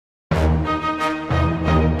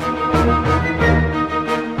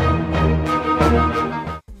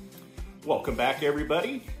Welcome back,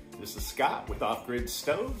 everybody. This is Scott with Off Grid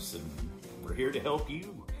Stoves, and we're here to help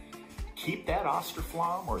you keep that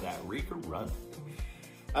AUSTROFLAMM or that RIKA running.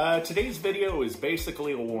 Today's video is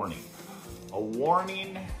basically a warning. A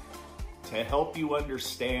warning to help you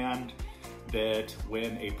understand that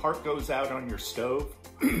when a part goes out on your stove,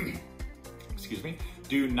 excuse me,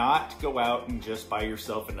 do not go out and just buy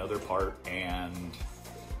yourself another part and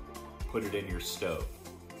put it in your stove.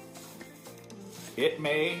 It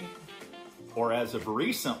may, or as of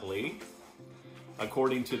recently,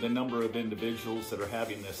 according to the number of individuals that are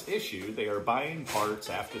having this issue, they are buying parts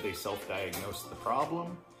after they self-diagnose the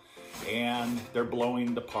problem, and they're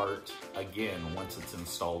blowing the part again once it's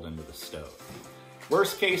installed into the stove.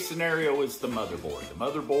 Worst case scenario is the motherboard. The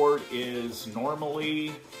motherboard is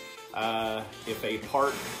normally, if a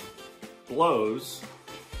part blows,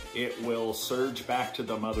 it will surge back to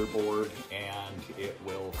the motherboard and it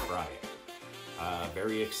will fry it.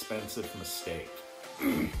 Very expensive mistake.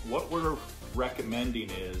 What we're recommending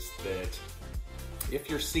is that if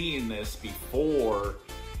you're seeing this before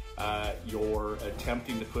you're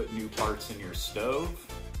attempting to put new parts in your stove,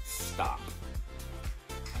 stop.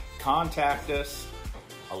 Contact us,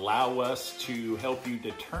 allow us to help you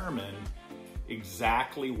determine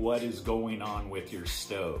exactly what is going on with your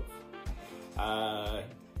stove.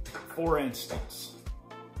 For instance,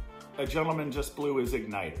 a gentleman just blew his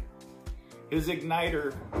igniter. His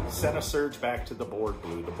igniter sent a surge back to the board,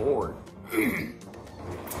 blew the board.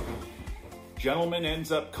 Gentleman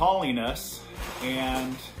ends up calling us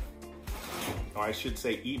and, or I should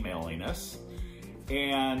say emailing us,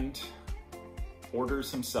 and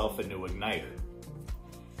orders himself a new igniter.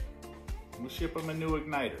 We'll ship him a new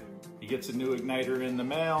igniter. He gets a new igniter in the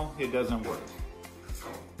mail, it doesn't work.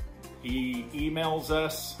 He emails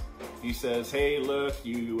us. He says, hey, look,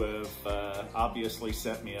 you have obviously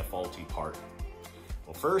sent me a faulty part.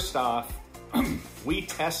 Well, first off, we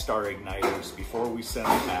test our igniters before we send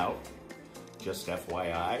them out, just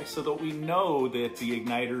FYI, so that we know that the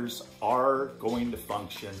igniters are going to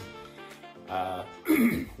function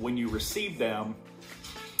when you receive them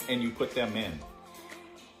and you put them in.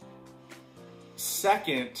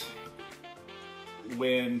 Second,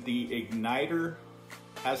 when the igniter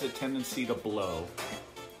has a tendency to blow,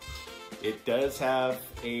 it does have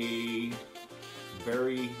a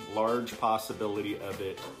very large possibility of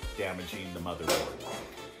it damaging the motherboard.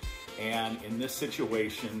 And in this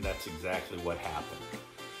situation, that's exactly what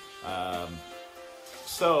happened.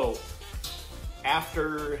 So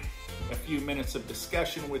after a few minutes of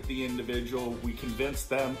discussion with the individual, we convinced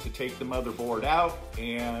them to take the motherboard out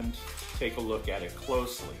and take a look at it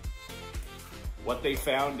closely. What they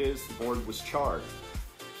found is the board was charred.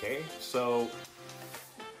 Okay, so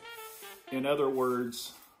in other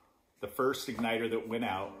words, the first igniter that went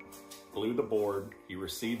out blew the board. He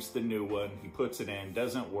receives the new one, he puts it in,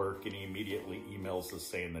 doesn't work, and he immediately emails us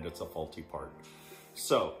saying that it's a faulty part.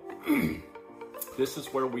 So this is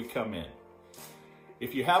where we come in.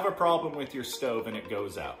 If you have a problem with your stove and it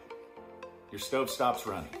goes out, your stove stops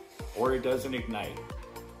running, or it doesn't ignite,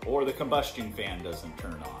 or the combustion fan doesn't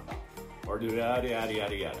turn on, or yada, yada,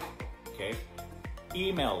 yada, yada, okay?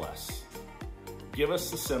 Email us, give us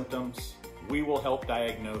the symptoms, we will help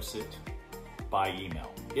diagnose it by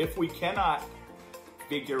email. If we cannot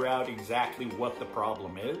figure out exactly what the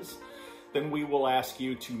problem is, then we will ask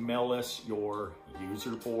you to mail us your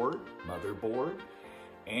user board, motherboard,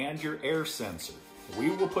 and your air sensor. We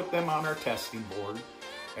will put them on our testing board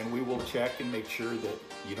and we will check and make sure that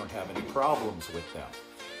you don't have any problems with them.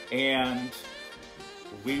 And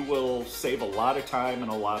we will save a lot of time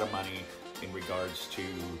and a lot of money in regards to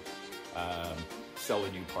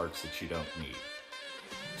selling you parts that you don't need.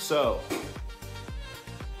 So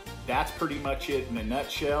that's pretty much it in a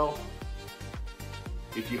nutshell.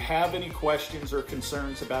 If you have any questions or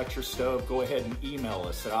concerns about your stove, go ahead and email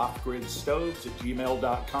us at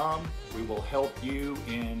offgridstovesandmore@gmail.com. We will help you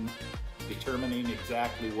in determining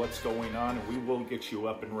exactly what's going on, and we will get you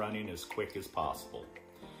up and running as quick as possible.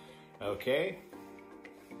 Okay?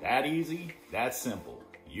 That easy, that simple.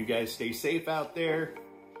 You guys stay safe out there.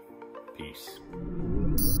 Peace.